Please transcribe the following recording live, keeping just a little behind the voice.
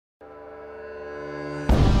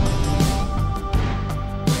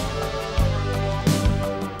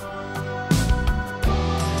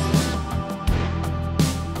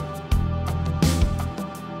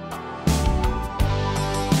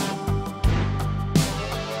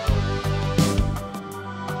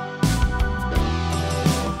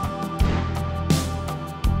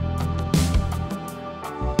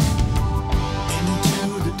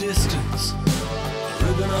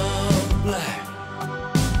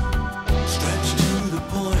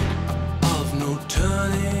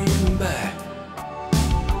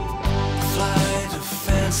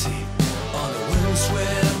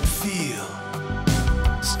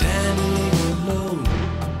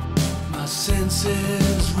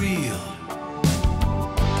senses real.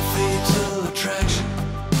 A fatal attraction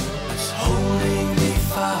is holding me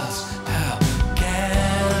fast. How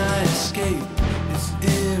can I escape its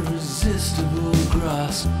irresistible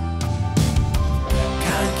grasp?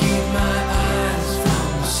 Can't keep my eyes from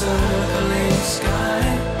the circling sky.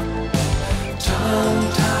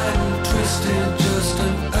 Tongue-tied and twisted, just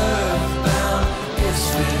an earthbound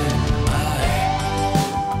misfit.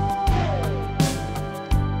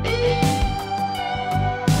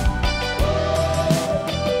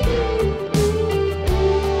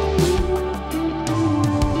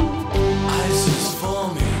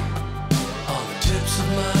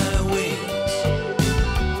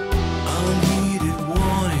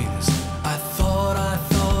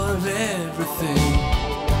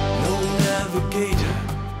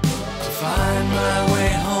 Find my way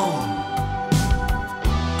home,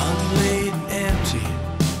 unladen, empty,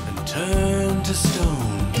 and turned to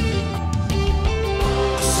stone.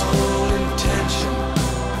 A sole intention,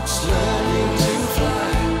 it's learning to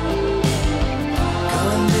fly.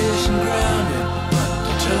 Condition grounded, but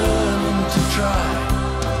determined to try.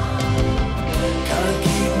 Can't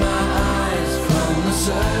keep my eyes from the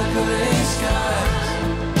circling skies.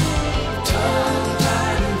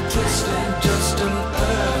 Tongue-tied and twisted, just an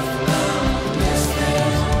earth.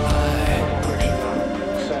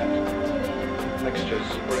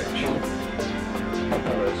 Mixtures rich,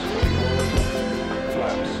 propellers fully forward,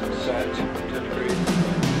 flaps set, 10 degrees,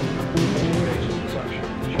 gauges and suction,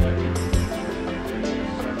 check,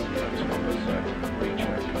 transformer set,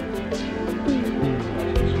 recheck,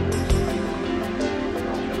 lighting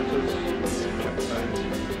screws, check zones,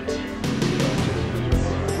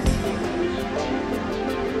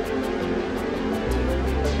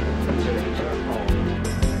 utility turn on.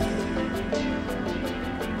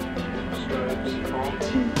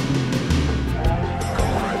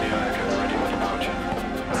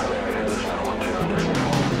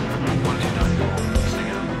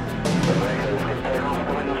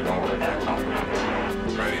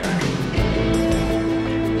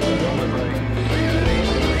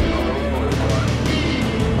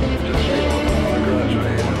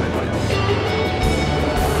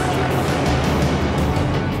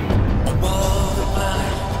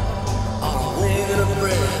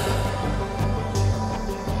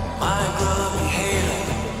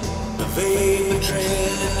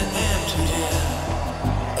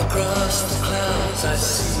 Across the clouds I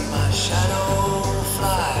see my shadow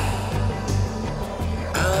fly.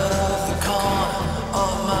 Out of the corner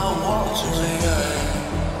of my watering eye,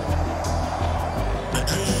 I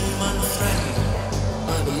dream unthreatened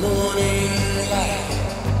by the morning light.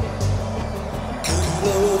 Could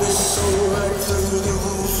blow this soul right through the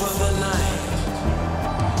roof of the night.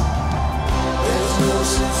 There's no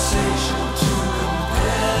sensation to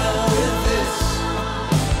compare with this.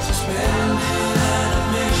 Suspended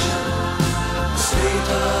animation, state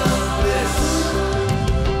of bliss.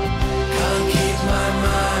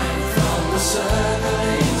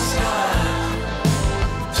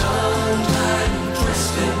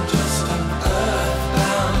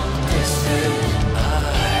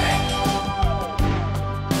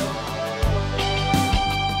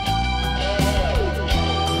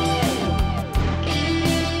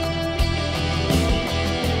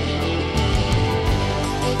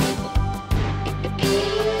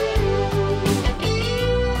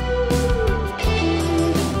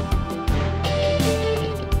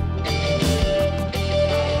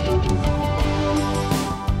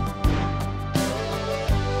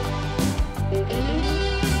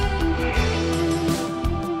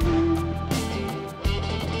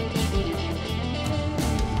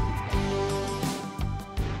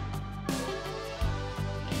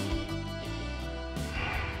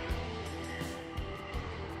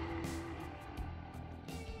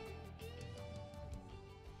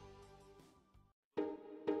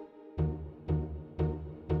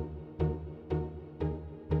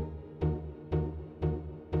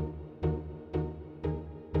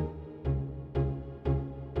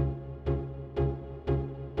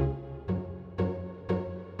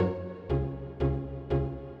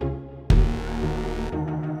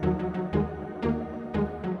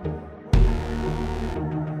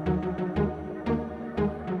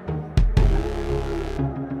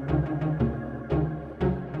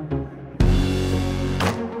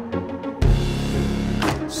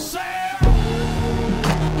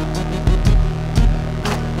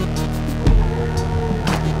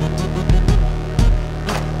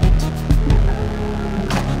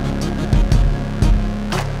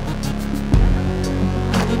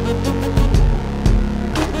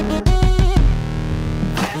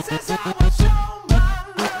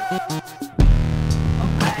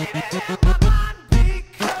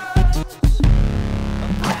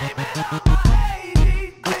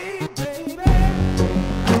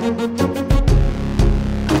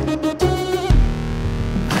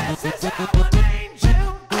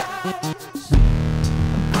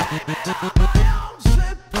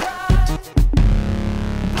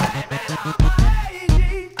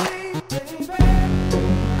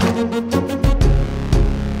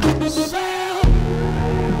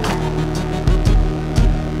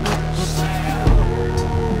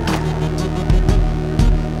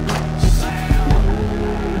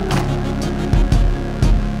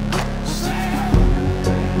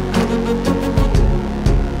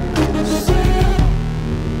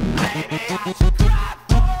 I should cry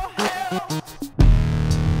for help.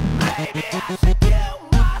 Maybe I should kill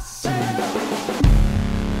myself.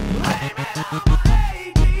 Blame it on my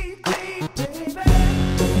ADD, baby.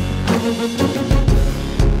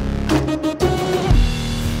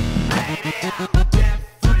 Maybe I'm